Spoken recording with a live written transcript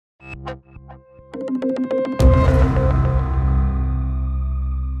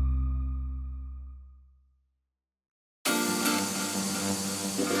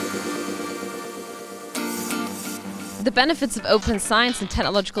benefits of open science and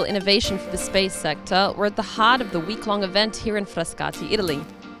technological innovation for the space sector were at the heart of the week-long event here in Frascati, Italy.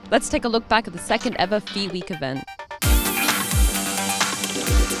 Let's take a look back at the second ever FEE Week event.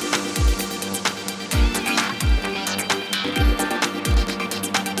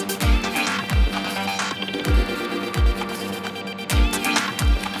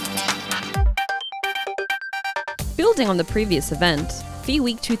 Building on the previous event, FEE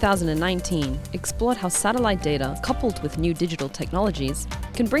Week 2019 explored how satellite data, coupled with new digital technologies,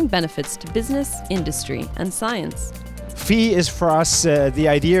 can bring benefits to business, industry, and science. FEE is for us the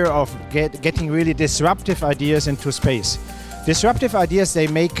idea of getting really disruptive ideas into space. Disruptive ideas, they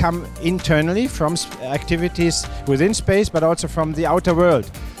may come internally from activities within space, but also from the outer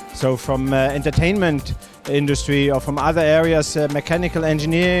world. So from entertainment industry or from other areas, mechanical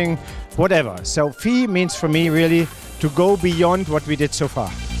engineering, whatever. So FEE means for me really to go beyond what we did so far.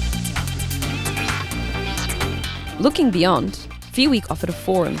 Looking beyond, FEE Week offered a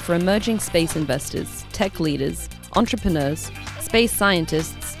forum for emerging space investors, tech leaders, entrepreneurs, space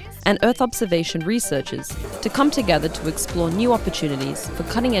scientists, and Earth observation researchers to come together to explore new opportunities for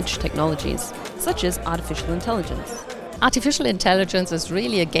cutting-edge technologies, such as artificial intelligence. Artificial intelligence is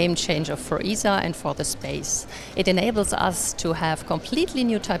really a game changer for ESA and for the space. It enables us to have completely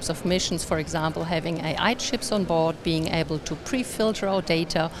new types of missions, for example, having AI chips on board, being able to pre-filter our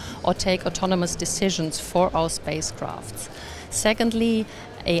data or take autonomous decisions for our spacecrafts. Secondly,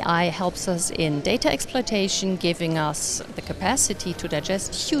 AI helps us in data exploitation, giving us the capacity to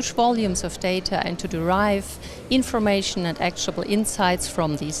digest huge volumes of data and to derive information and actionable insights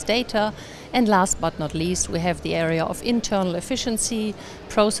from these data. And last but not least, we have the area of internal efficiency,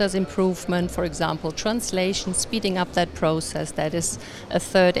 process improvement, for example, translation, speeding up that process. That is a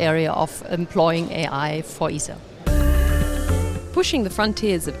third area of employing AI for ESA. Pushing the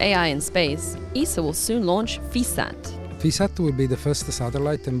frontiers of AI in space, ESA will soon launch FEESat. FEESat will be the first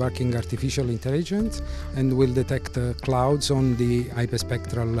satellite embarking artificial intelligence and will detect clouds on the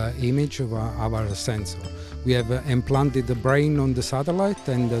hyperspectral image of our sensor. We have implanted the brain on the satellite,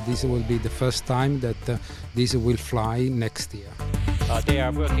 and this will be the first time that this will fly next year. They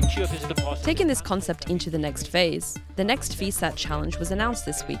are working Taking this concept into the next phase, the next FEESat challenge was announced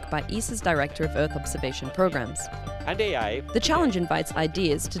this week by ESA's Director of Earth Observation Programs. and AI. The challenge invites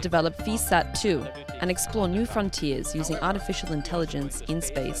ideas to develop FEESat-2 and explore new frontiers using artificial intelligence in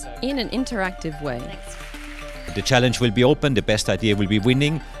space in an interactive way. The challenge will be open, the best idea will be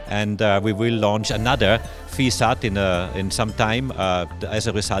winning, and we will launch another FEESat in some time as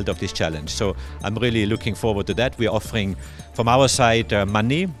a result of this challenge. So I'm really looking forward to that. We're offering from our side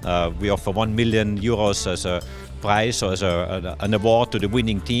money. We offer 1 million euros as a prize or as an award to the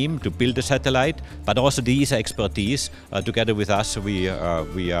winning team to build the satellite, but also the ESA expertise. Together with us, we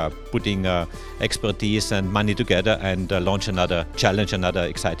are putting expertise and money together and launch another challenge, another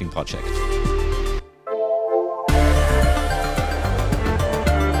exciting project.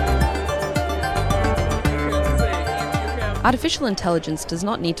 Artificial intelligence does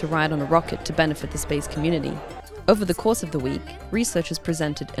not need to ride on a rocket to benefit the space community. Over the course of the week, researchers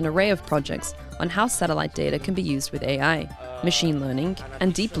presented an array of projects on how satellite data can be used with AI, machine learning,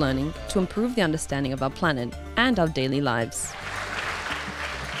 and deep learning to improve the understanding of our planet and our daily lives.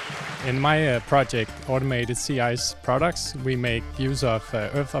 In my project, Automated Sea Ice Products, we make use of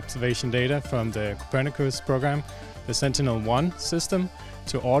Earth observation data from the Copernicus program, the Sentinel-1 system,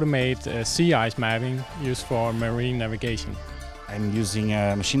 to automate sea ice mapping used for marine navigation. I'm using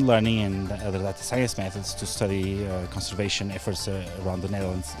machine learning and other data science methods to study conservation efforts around the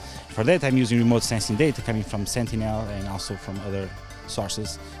Netherlands. For that, I'm using remote sensing data coming from Sentinel and also from other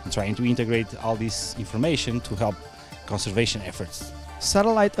sources, and trying to integrate all this information to help conservation efforts.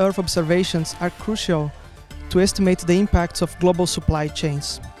 Satellite Earth observations are crucial to estimate the impacts of global supply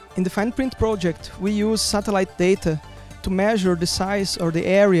chains. In the Fine Print project, we use satellite data to measure the size or the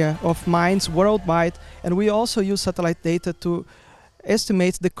area of mines worldwide, and we also use satellite data to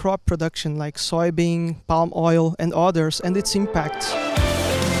estimate the crop production like soybean, palm oil and others, and its impacts.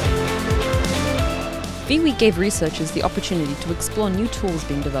 FEE Week gave researchers the opportunity to explore new tools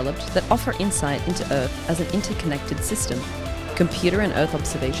being developed that offer insight into Earth as an interconnected system. Computer and Earth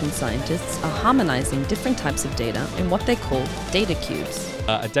observation scientists are harmonizing different types of data in what they call data cubes.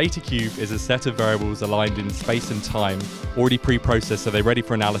 A data cube is a set of variables aligned in space and time, already pre-processed, so they're ready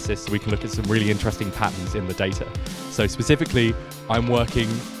for analysis, so we can look at some really interesting patterns in the data. So specifically, I'm working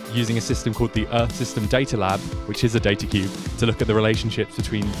using a system called the Earth System Data Lab, which is a data cube, to look at the relationships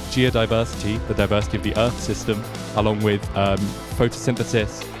between geodiversity, the diversity of the Earth system, along with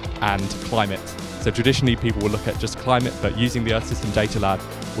photosynthesis and climate. So traditionally people will look at just climate, but using the Earth System Data Lab,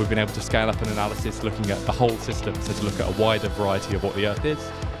 we've been able to scale up an analysis looking at the whole system, so to look at a wider variety of what the Earth is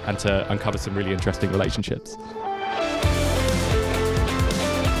and to uncover some really interesting relationships.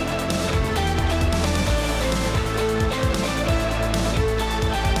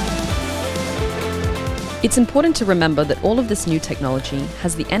 It's important to remember that all of this new technology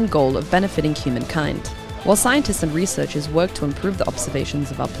has the end goal of benefiting humankind. While scientists and researchers work to improve the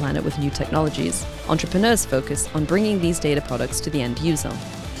observations of our planet with new technologies, entrepreneurs focus on bringing these data products to the end user.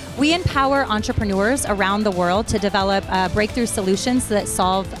 We empower entrepreneurs around the world to develop breakthrough solutions that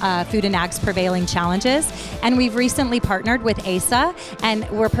solve food and ag's prevailing challenges. And we've recently partnered with ESA, and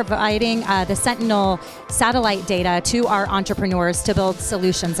we're providing the Sentinel satellite data to our entrepreneurs to build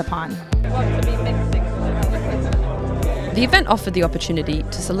solutions upon. The event offered the opportunity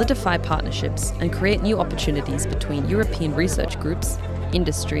to solidify partnerships and create new opportunities between European research groups,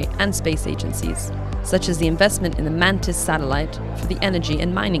 industry and space agencies, such as the investment in the Mantis satellite for the energy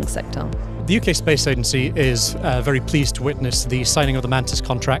and mining sector. The UK Space Agency is very pleased to witness the signing of the Mantis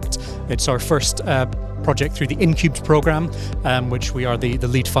contract. It's our first project through the InCubes programme, which we are the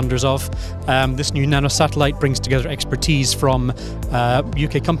lead funders of. This new nanosatellite brings together expertise from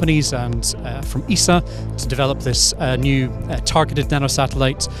UK companies and from ESA to develop this new targeted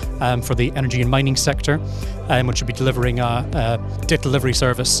nanosatellite for the energy and mining sector, which will be delivering a data delivery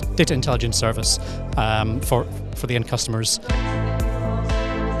service, data intelligence service for the end customers.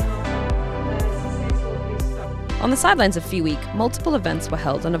 On the sidelines of FEE Week, multiple events were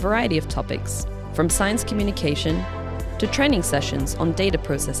held on a variety of topics, from science communication to training sessions on data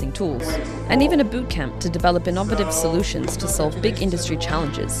processing tools, and even a boot camp to develop innovative solutions to solve big industry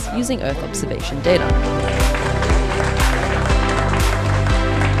challenges using Earth observation data.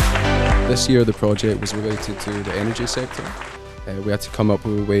 This year the project was related to the energy sector. We had to come up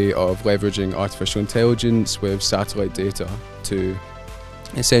with a way of leveraging artificial intelligence with satellite data to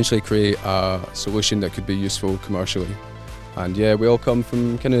essentially create a solution that could be useful commercially. And yeah, we all come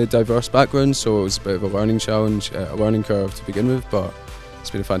from kind of diverse backgrounds, so it was a bit of a learning challenge, a learning curve to begin with, but it's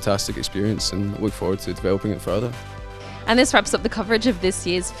been a fantastic experience and look forward to developing it further. And this wraps up the coverage of this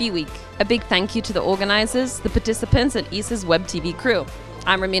year's FEE Week. A big thank you to the organisers, the participants and ESA's Web TV crew.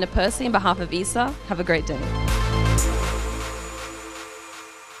 I'm Romina Percy on behalf of ESA. Have a great day.